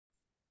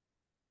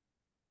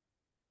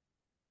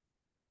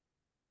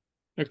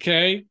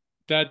Okay,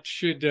 that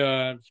should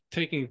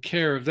taking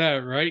care of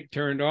that, right?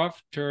 Turned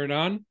off, turn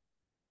on.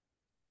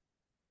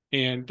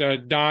 And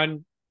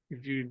Don,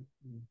 if you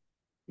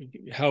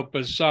help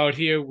us out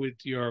here with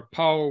your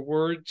power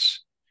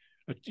words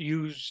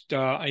used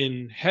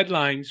in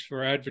headlines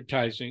for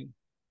advertising.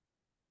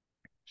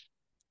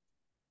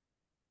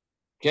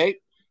 Okay,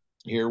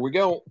 here we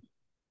go.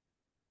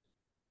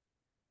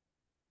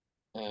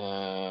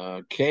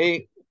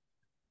 Okay,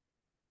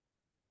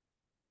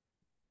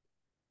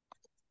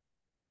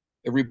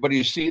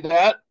 everybody see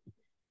that?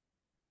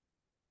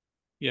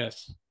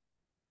 Yes.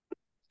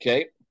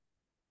 Okay.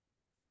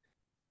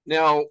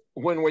 Now,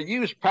 when we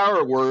use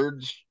power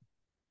words,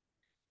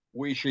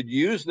 we should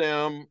use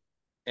them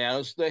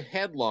as the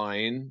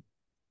headline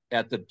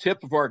at the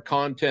tip of our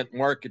content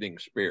marketing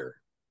spear.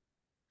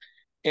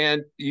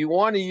 And you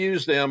want to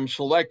use them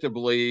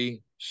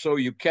selectively so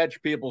you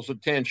catch people's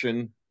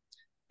attention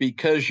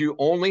because you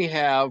only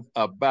have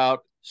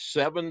about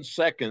 7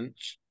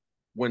 seconds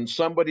when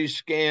somebody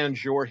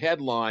scans your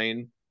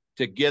headline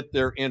to get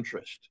their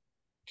interest.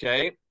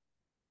 Okay.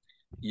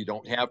 You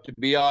don't have to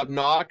be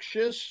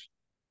obnoxious.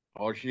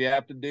 All you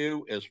have to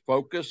do is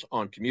focus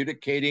on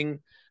communicating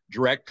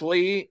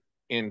directly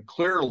and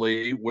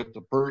clearly with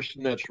the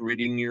person that's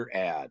reading your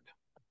ad.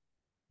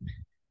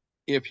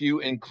 If you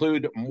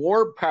include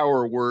more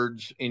power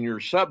words in your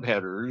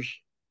subheaders,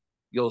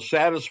 you'll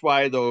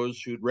satisfy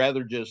those who'd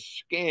rather just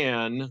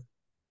scan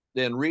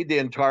than read the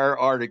entire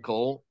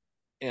article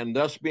and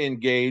thus be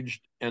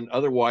engaged and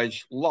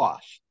otherwise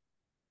lost.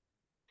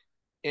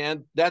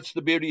 And that's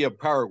the beauty of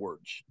power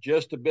words.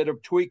 Just a bit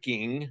of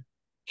tweaking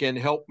can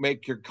help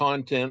make your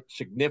content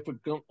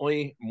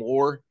significantly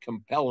more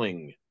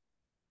compelling.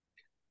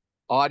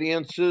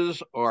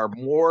 Audiences are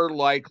more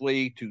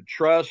likely to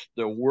trust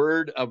the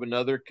word of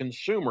another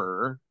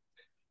consumer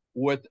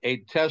with a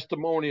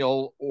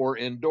testimonial or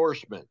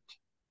endorsement.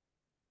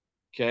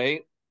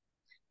 Okay,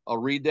 I'll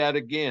read that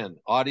again.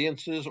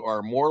 Audiences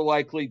are more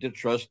likely to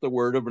trust the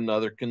word of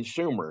another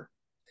consumer.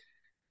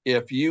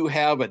 If you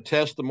have a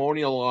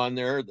testimonial on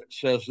there that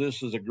says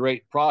this is a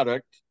great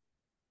product,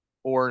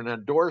 or an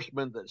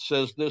endorsement that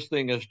says this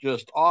thing is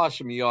just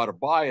awesome, you ought to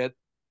buy it,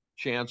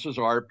 chances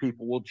are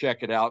people will check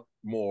it out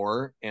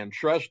more and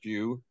trust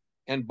you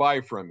and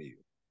buy from you.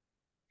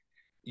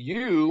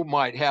 You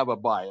might have a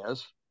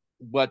bias,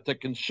 but the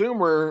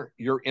consumer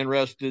you're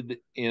interested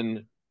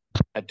in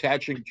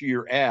attaching to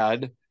your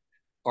ad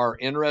are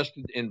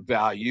interested in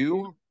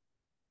value,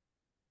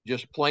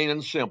 just plain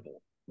and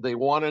simple. They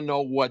want to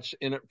know what's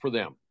in it for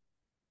them.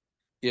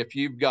 If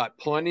you've got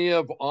plenty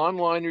of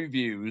online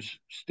reviews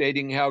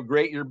stating how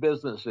great your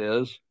business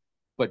is,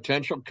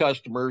 potential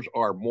customers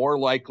are more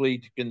likely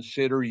to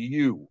consider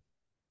you.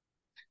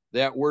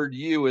 That word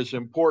you is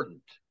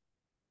important.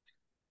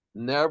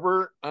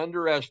 Never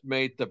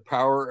underestimate the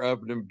power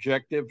of an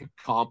objective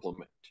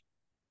compliment.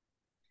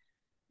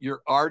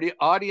 Your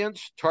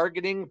audience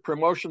targeting,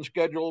 promotion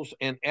schedules,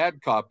 and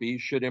ad copy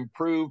should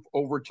improve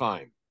over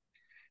time.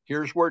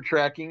 Here's where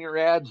tracking your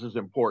ads is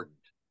important.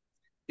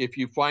 If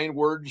you find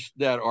words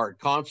that are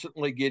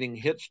constantly getting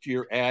hits to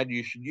your ad,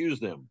 you should use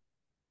them.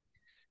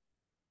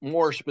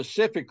 More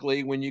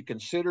specifically, when you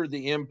consider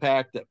the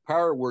impact that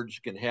power words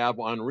can have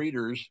on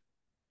readers,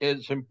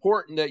 it's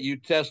important that you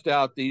test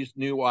out these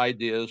new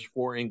ideas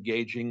for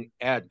engaging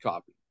ad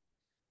copy.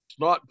 It's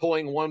not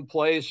pulling one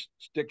place,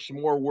 stick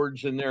some more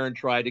words in there and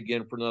try it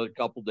again for another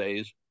couple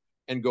days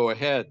and go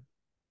ahead.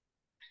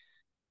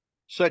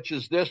 Such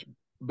as this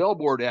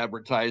billboard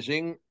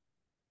advertising,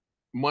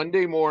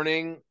 Monday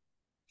morning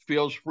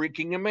feels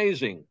freaking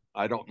amazing.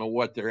 I don't know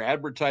what they're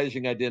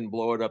advertising. I didn't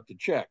blow it up to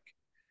check.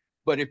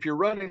 But if you're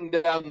running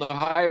down the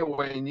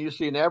highway and you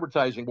see an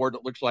advertising board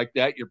that looks like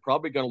that, you're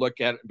probably going to look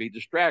at it and be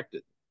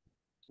distracted,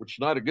 which is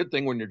not a good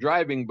thing when you're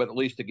driving, but at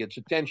least it gets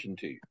attention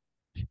to you.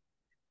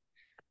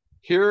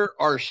 Here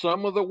are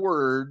some of the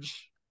words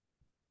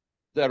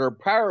that are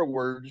power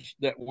words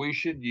that we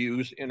should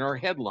use in our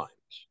headlines.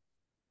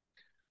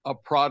 A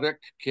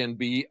product can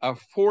be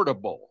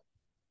affordable.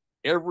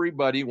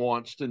 Everybody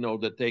wants to know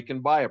that they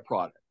can buy a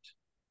product.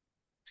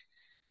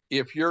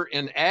 If you're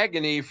in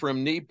agony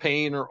from knee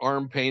pain or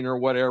arm pain or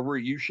whatever,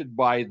 you should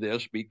buy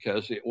this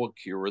because it will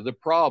cure the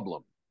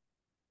problem.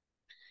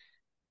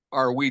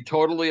 Are we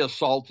totally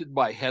assaulted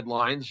by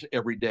headlines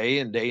every day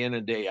and day in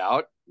and day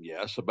out?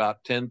 Yes,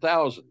 about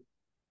 10,000.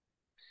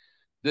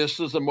 This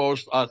is the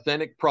most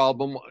authentic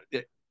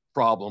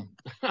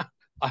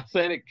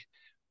authentic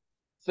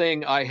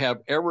thing I have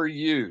ever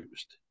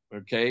used.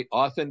 Okay,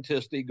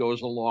 authenticity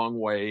goes a long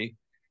way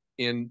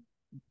in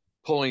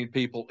pulling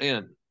people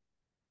in.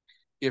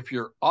 If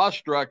you're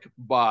awestruck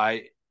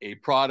by a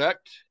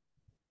product,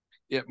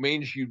 it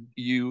means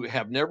you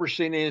have never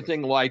seen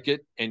anything like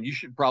it, and you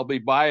should probably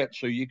buy it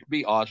so you can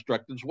be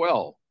awestruck as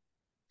well.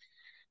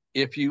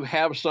 If you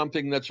have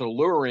something that's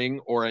alluring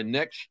or a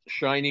next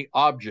shiny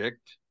object,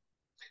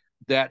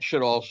 that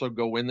should also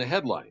go in the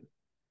headline.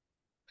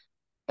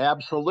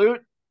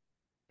 Absolute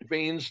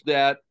means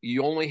that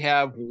you only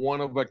have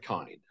one of a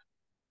kind.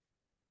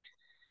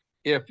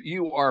 If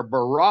you are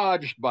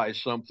barraged by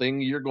something,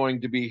 you're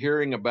going to be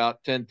hearing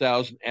about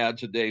 10,000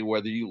 ads a day,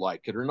 whether you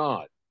like it or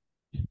not.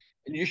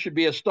 And you should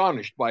be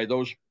astonished by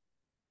those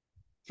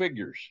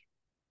figures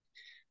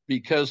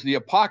because the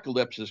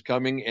apocalypse is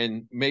coming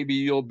and maybe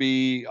you'll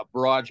be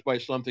barraged by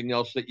something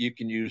else that you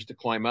can use to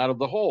climb out of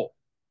the hole.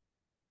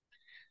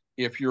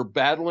 If you're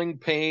battling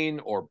pain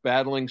or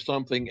battling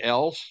something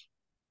else,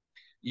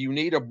 you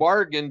need a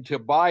bargain to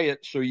buy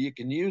it so you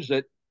can use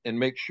it and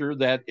make sure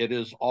that it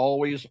is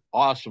always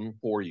awesome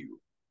for you.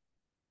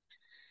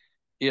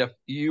 If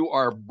you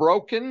are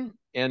broken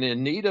and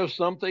in need of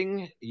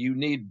something, you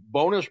need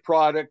bonus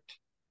product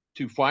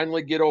to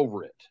finally get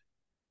over it.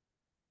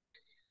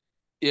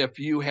 If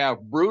you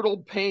have brutal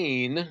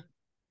pain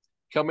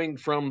coming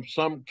from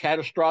some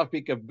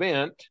catastrophic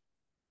event,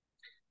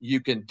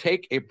 you can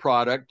take a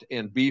product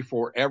and be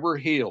forever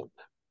healed.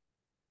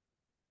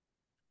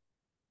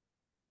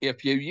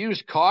 If you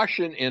use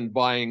caution in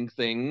buying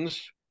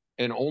things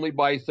and only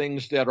buy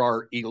things that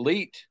are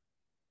elite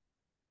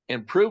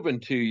and proven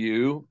to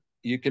you,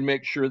 you can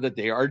make sure that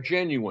they are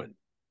genuine.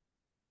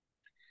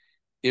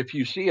 If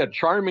you see a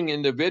charming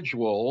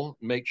individual,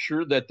 make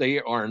sure that they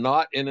are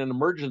not in an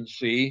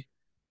emergency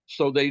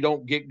so they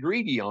don't get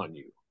greedy on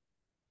you.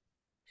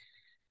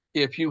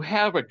 If you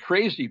have a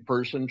crazy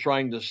person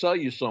trying to sell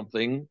you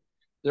something,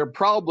 they're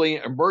probably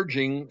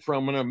emerging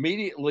from an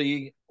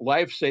immediately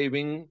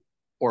life-saving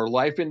or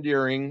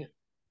life-enduring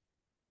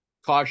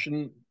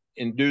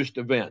caution-induced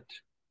event.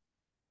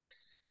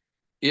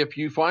 If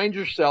you find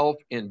yourself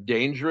in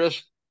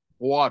dangerous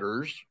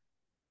waters,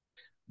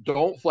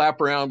 don't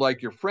flap around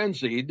like you're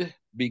frenzied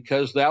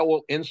because that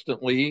will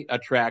instantly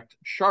attract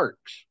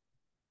sharks.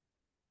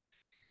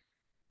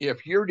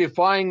 If you're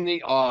defying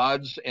the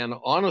odds and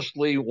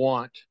honestly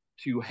want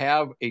to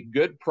have a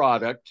good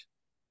product,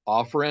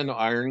 offer an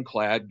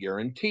ironclad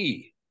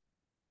guarantee.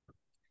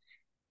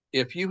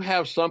 If you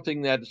have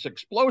something that's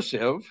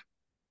explosive,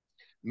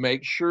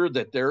 make sure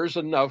that there's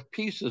enough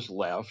pieces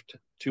left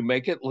to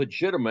make it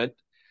legitimate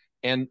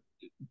and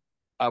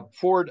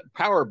afford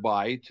power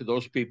buy to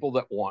those people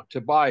that want to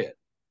buy it.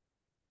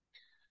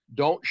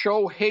 Don't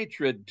show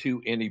hatred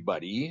to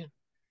anybody,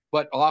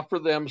 but offer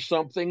them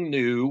something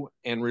new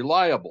and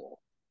reliable.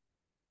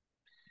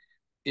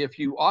 If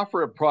you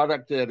offer a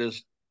product that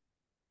is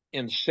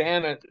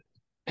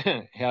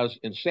has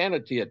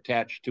insanity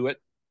attached to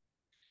it,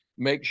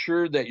 make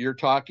sure that you're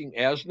talking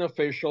as an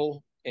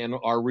official and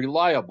are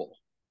reliable.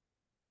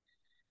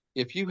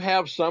 If you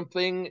have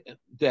something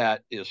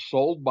that is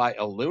sold by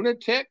a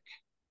lunatic,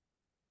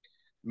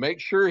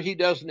 make sure he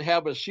doesn't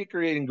have a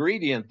secret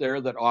ingredient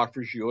there that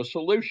offers you a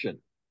solution.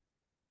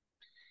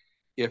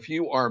 If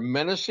you are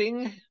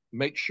menacing,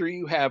 make sure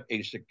you have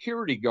a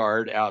security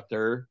guard out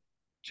there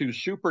to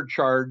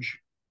supercharge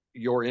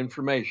your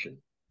information.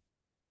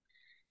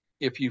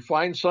 If you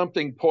find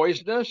something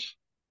poisonous,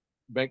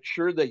 make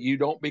sure that you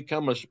don't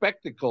become a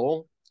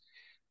spectacle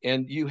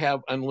and you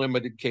have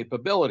unlimited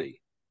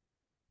capability.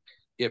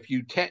 If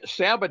you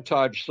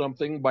sabotage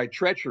something by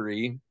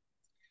treachery,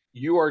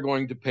 you are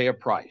going to pay a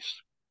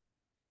price.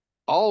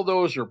 All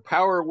those are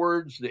power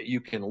words that you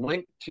can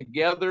link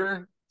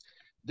together.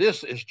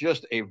 This is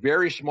just a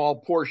very small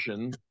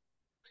portion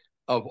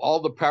of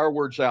all the power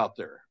words out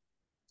there.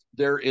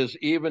 There is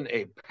even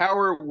a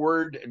power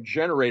word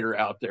generator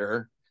out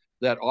there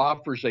that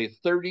offers a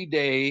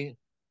 30-day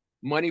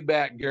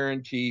money-back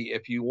guarantee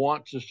if you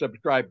want to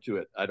subscribe to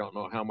it. I don't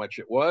know how much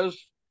it was,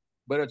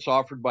 but it's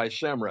offered by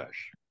SEMrush.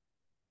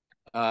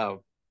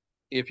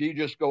 If you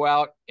just go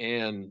out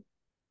and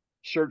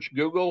search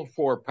Google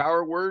for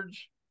power words,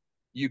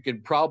 you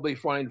can probably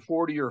find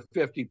 40 or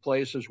 50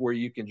 places where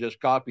you can just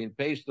copy and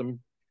paste them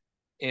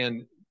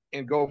and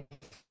go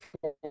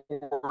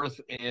forth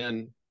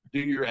and do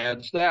your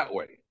ads that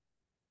way.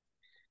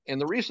 And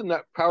the reason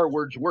that power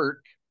words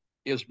work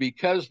is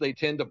because they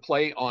tend to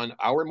play on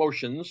our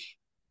emotions,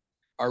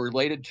 are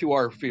related to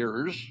our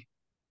fears,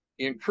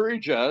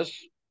 encourage us,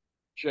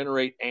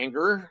 generate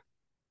anger,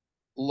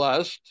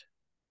 lust,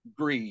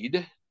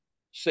 greed,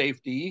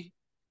 safety,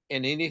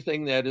 and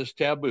anything that is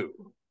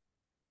taboo.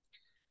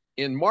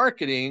 In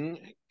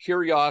marketing,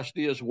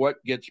 curiosity is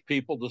what gets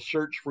people to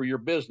search for your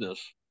business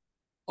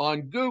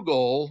on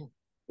Google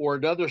or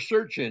another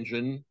search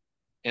engine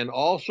and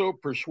also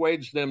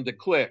persuades them to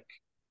click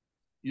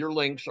your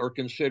links or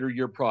consider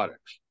your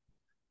products.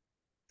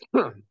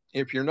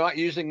 If you're not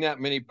using that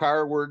many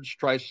power words,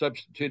 try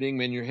substituting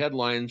them in your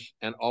headlines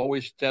and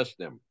always test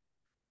them.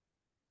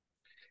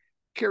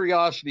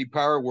 Curiosity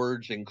power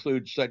words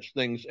include such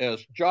things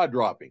as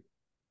jaw-dropping.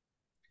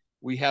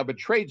 We have a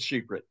trade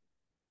secret,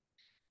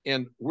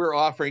 and we're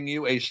offering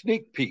you a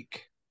sneak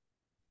peek.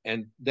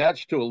 And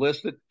that's to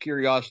elicit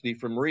curiosity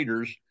from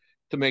readers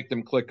to make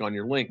them click on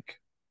your link.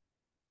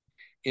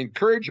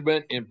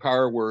 Encouragement in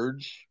power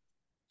words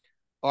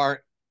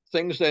are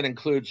things that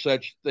include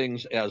such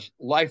things as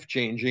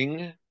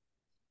life-changing,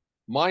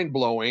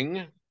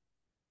 mind-blowing,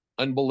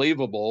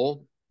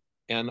 unbelievable,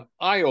 and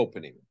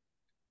eye-opening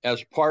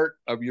as part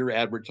of your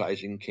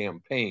advertising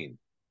campaign.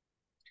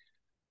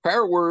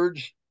 Power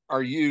words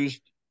are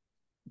used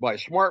by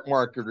smart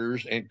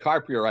marketers and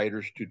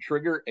copywriters to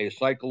trigger a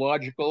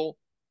psychological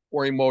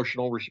or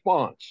emotional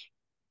response.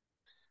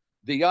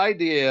 The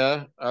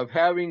idea of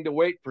having to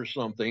wait for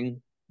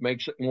something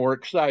makes it more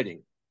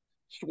exciting.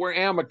 It's where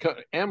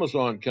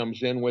Amazon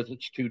comes in with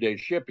its 2 day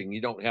shipping.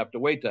 You don't have to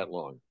wait that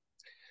long.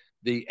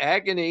 The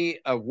agony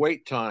of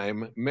wait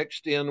time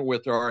mixed in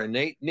with our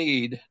innate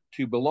need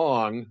to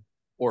belong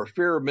or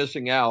fear of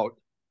missing out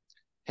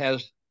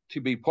has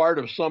to be part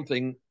of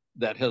something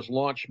that has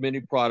launched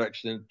many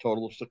products into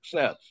total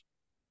success.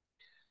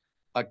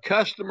 A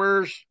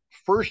customer's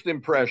first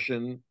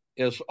impression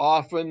is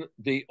often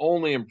the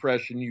only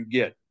impression you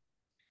get.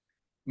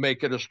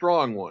 Make it a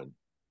strong one.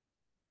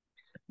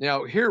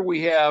 Now, here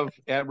we have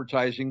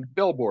advertising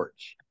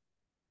billboards.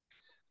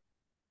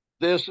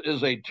 This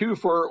is a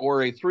twofer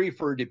or a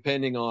threefer,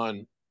 depending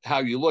on how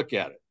you look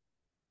at it.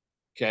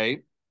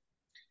 Okay.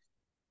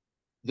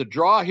 The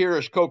draw here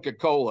is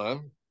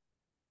Coca-Cola.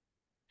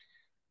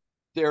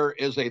 There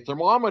is a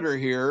thermometer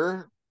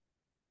here,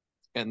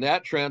 and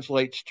that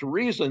translates to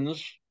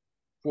reasons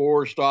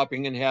for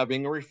stopping and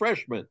having a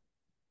refreshment.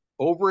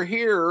 Over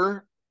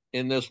here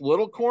in this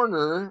little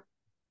corner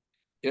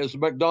is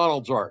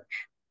McDonald's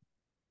arch.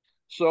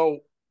 So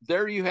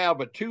there you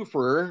have a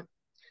twofer.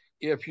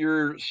 If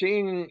you're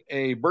seeing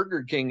a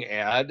Burger King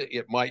ad,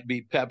 it might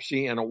be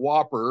Pepsi and a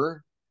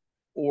Whopper,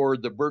 or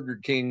the Burger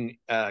King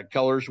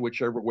colors,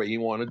 whichever way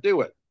you want to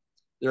do it.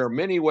 There are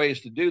many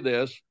ways to do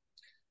this.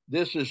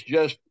 This is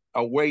just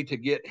a way to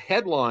get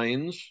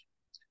headlines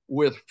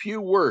with few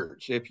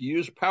words. If you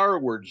use power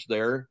words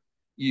there,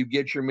 you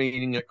get your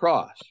meaning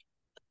across.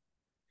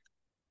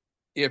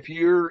 If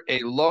you're a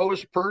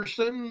Lowe's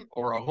person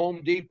or a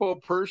Home Depot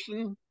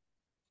person,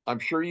 I'm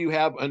sure you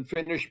have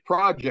unfinished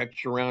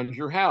projects around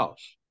your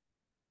house.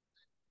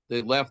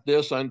 They left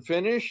this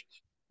unfinished.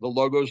 The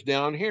logo's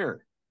down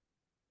here.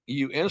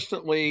 You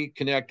instantly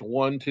connect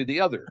one to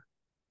the other.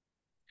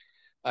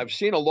 I've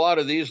seen a lot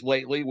of these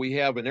lately. We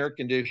have an air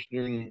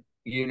conditioning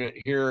unit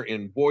here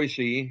in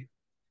Boise,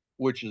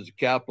 which is the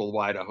capital of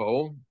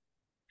Idaho,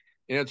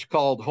 and it's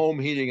called Home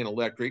Heating and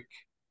Electric,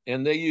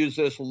 and they use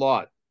this a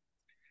lot.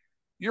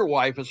 Your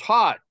wife is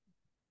hot.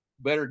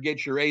 Better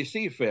get your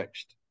AC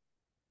fixed.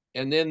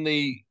 And then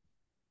the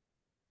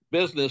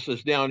business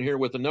is down here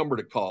with a number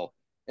to call.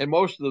 And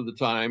most of the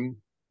time,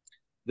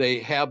 they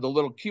have the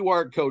little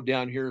QR code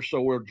down here.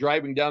 So we're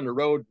driving down the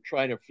road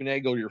trying to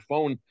finagle your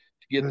phone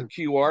to get the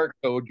QR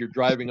code. You're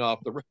driving off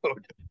the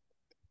road.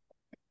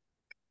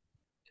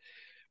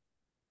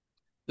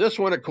 This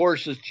one, of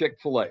course, is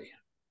Chick-fil-A.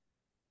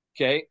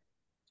 Okay.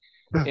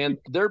 And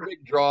their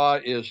big draw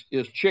is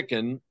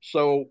chicken.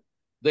 So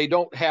they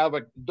don't have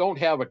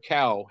a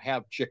cow,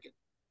 have chicken,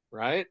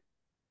 right?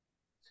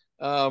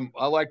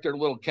 I like their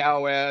little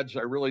cow ads.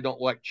 I really don't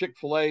like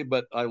Chick-fil-A,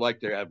 but I like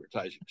their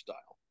advertising style.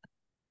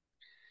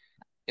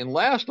 And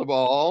last of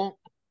all,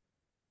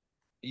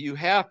 you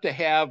have to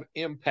have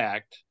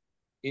impact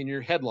in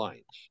your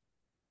headlines.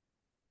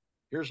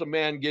 Here's a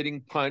man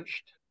getting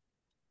punched,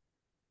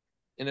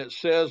 and it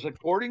says,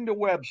 according to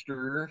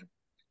Webster,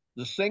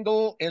 the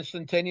single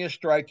instantaneous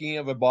striking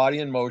of a body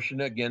in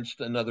motion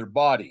against another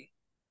body.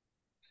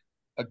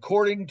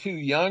 According to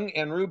Young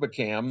and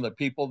Rubicam, the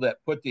people that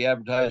put the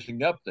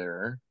advertising up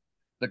there,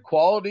 the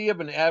quality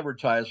of an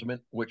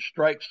advertisement which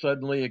strikes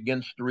suddenly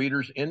against the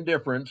reader's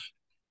indifference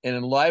and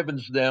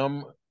enlivens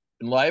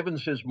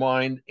his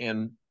mind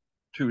and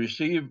to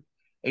receive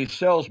a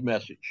sales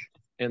message.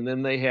 And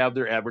then they have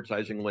their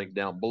advertising link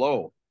down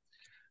below.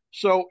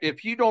 So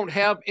if you don't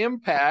have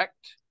impact,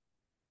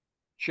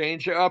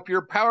 change up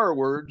your power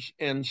words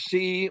and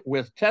see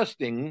with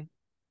testing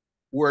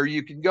where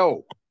you can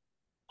go.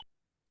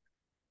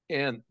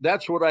 And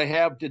that's what I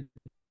have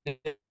today.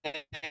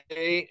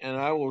 And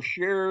I will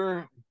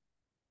share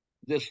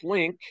this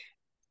link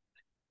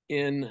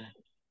in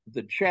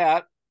the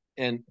chat.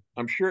 And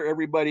I'm sure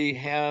everybody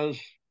has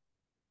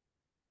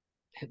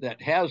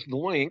the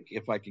link,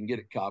 if I can get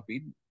it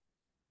copied,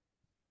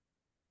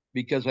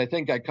 because I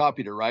think I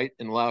copied it right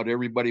and allowed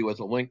everybody with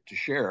a link to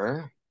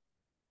share.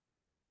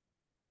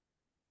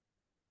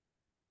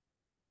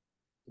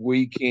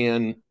 We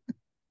can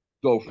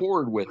go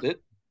forward with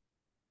it.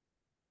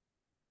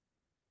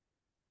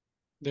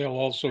 They'll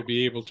also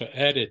be able to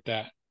edit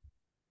that.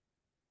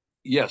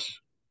 Yes.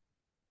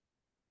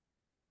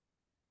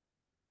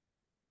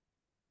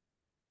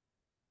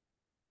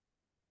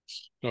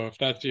 So if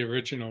that's the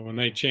original, when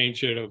they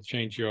change it, it'll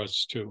change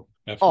yours too.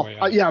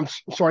 Yeah, I'm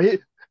sorry.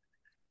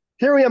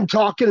 Here I am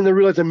talking, and I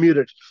realize I'm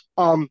muted.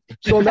 So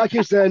in that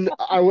case, then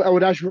I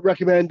would actually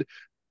recommend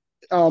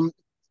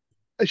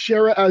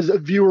share it as a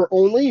viewer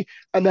only,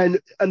 and then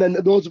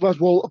those of us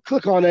will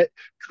click on it,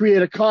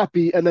 create a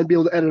copy, and then be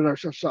able to edit it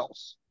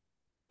ourselves.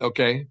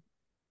 Okay.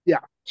 Yeah.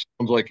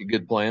 Sounds like a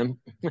good plan.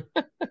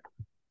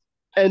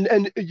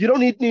 And you don't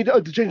need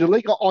to change the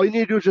link. All you need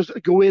to do is just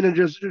go in and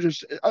just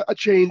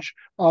change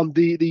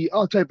the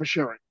type of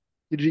sharing.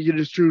 You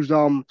just choose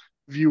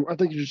view. I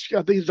think it's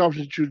an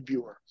option to choose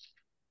viewer.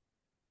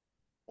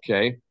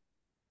 Okay.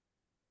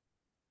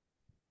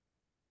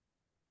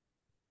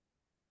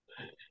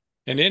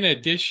 And in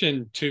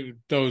addition to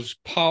those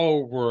power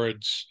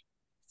words,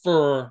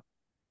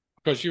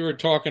 because you were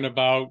talking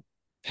about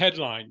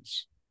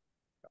headlines,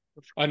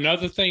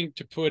 another thing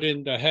to put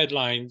in the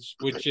headlines,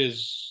 which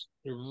is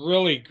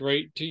really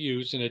great to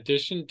use in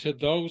addition to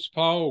those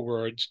power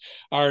words,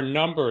 are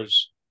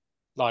numbers.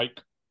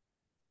 Like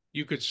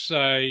you could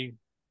say,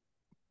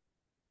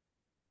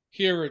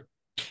 here are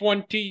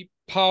 20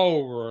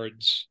 power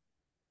words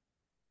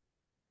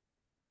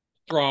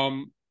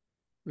from,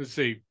 let's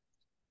see,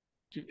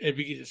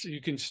 you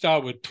can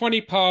start with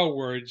 20 power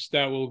words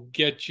that will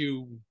get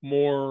you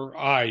more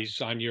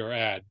eyes on your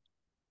ad.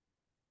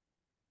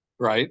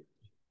 Right.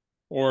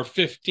 Or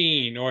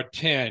 15 or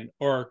 10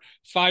 or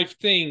 5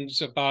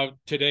 things about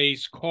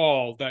today's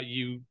call that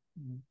you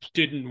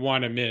didn't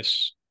want to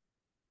miss.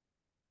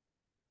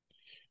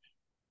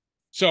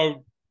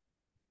 So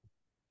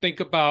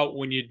think about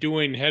when you're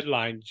doing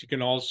headlines, you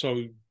can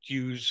also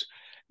use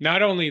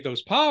not only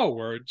those power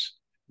words,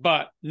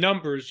 but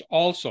numbers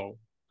also,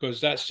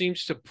 because that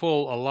seems to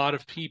pull a lot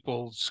of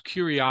people's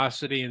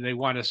curiosity and they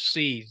want to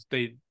see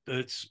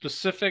it's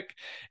specific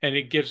and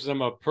it gives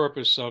them a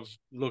purpose of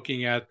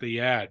looking at the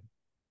ad.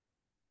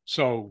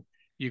 So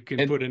you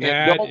can put an And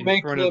ad don't in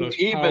make front of them those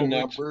power even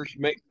words, numbers,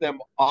 make them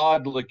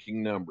odd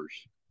looking numbers.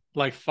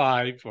 like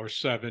 5 or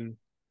 7.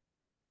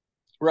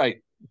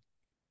 Right.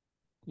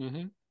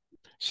 Mm-hmm.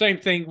 Same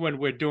thing when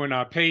we're doing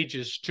our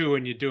pages too,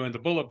 and you're doing the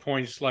bullet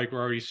points, like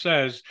Rory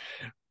says,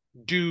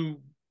 do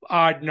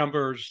odd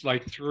numbers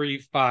like 3,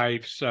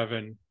 5,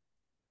 7,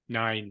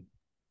 9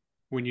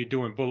 when you're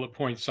doing bullet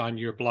points on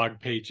your blog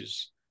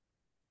pages.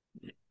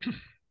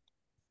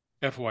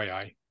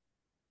 FYI.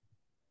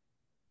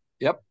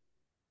 Yep.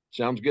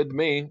 Sounds good to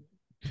me.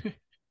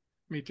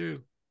 Me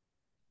too.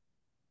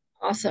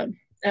 Awesome.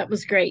 That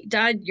was great.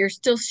 Don, you're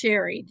still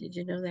sharing. Did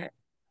you know that?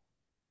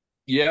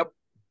 Yep.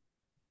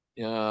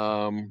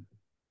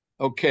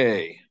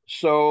 Okay.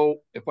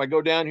 So if I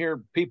go down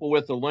here, people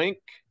with the link,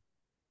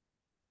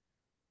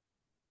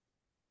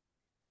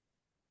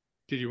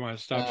 Did you want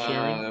to stop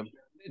sharing?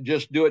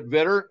 just do it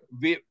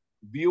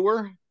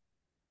viewer.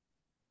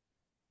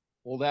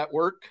 Will that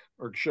work?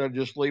 Or should I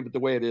just leave it the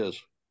way it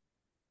is?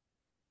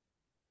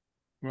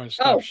 You want to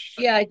stop? Oh,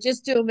 yeah,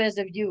 just do them as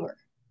a viewer.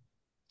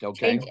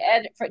 Okay.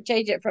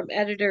 Change it from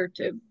editor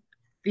to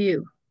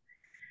view.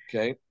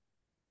 Okay.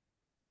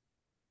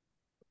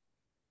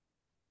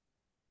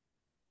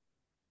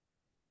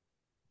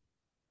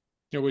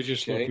 Yeah, we're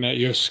just looking at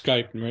your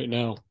Skype right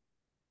now.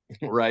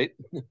 Right.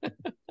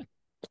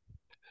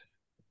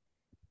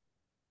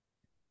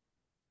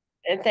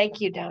 And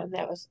thank you, Don.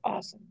 That was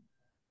awesome.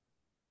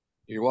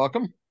 You're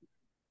welcome.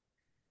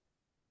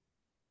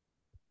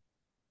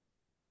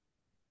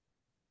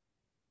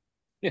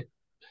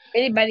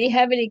 Anybody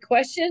have any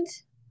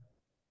questions?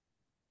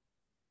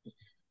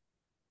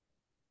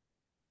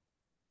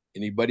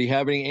 Anybody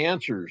have any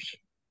answers?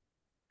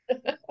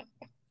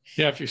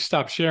 Yeah, if you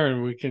stop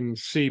sharing, we can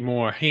see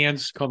more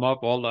hands come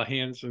up, all the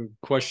hands and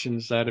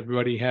questions that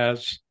everybody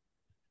has.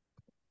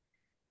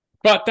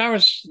 But that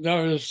was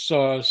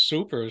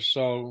super.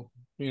 So,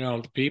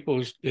 the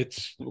people, it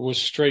was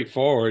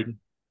straightforward.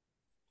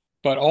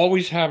 But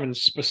always having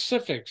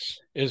specifics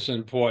is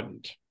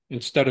important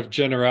instead of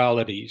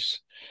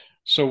generalities.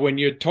 So when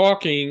you're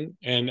talking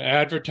and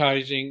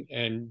advertising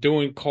and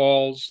doing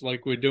calls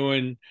like we're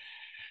doing,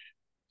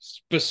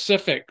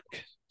 specific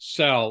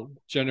sell,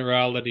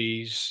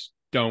 generalities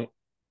don't.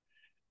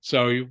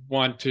 So you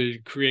want to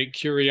create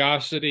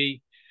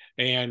curiosity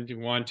and you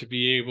want to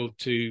be able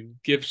to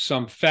give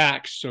some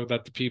facts so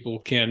that the people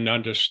can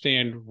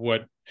understand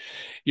what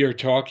you're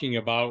talking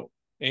about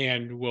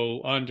and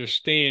will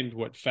understand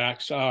what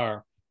facts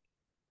are.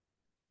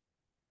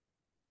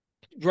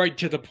 Right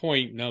to the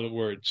point, in other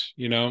words,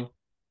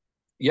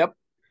 Yep.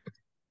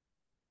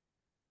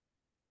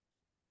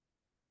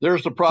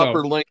 There's the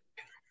proper link.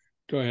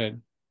 Go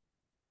ahead.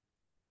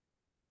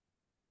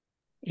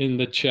 In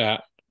the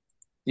chat.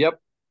 Yep.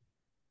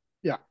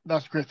 Yeah,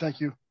 that's great.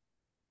 Thank you.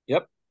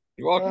 Yep.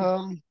 You're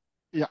welcome.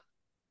 Yeah.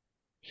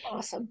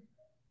 Awesome.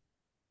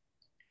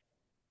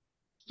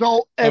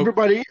 So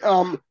everybody,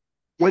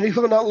 when you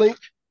click on that link,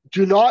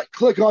 do not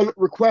click on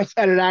request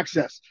edit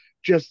access.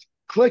 Just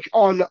click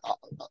on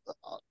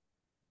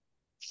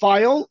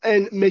file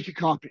and make a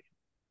copy.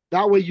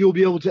 That way you'll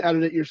be able to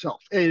edit it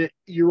yourself. Edit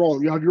your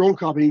own. You have your own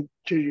copy,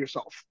 change it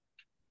yourself.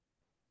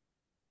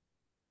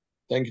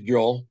 Thank you,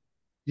 Joel.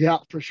 Yeah,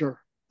 for sure.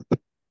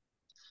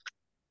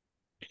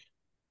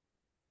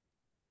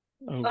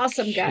 Okay.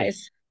 Awesome,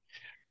 guys.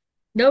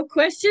 No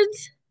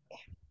questions?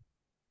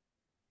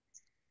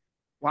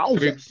 Wow.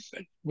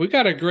 We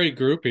got a great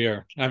group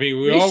here. I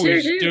mean, we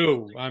always sure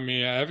do. I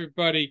mean,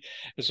 everybody,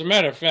 as a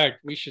matter of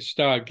fact, we should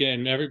start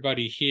getting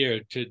everybody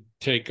here to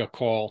take a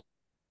call,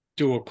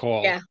 do a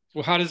call. Yeah.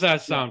 Well, how does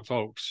that sound,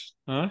 folks?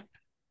 Huh?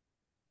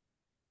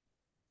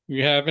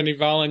 You have any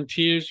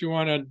volunteers you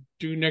want to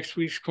do next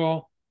week's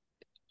call?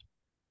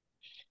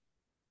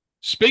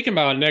 Speaking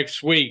about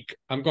next week,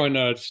 I'm going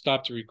to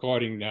stop the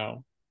recording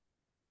now.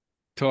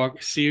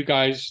 See you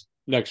guys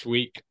next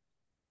week.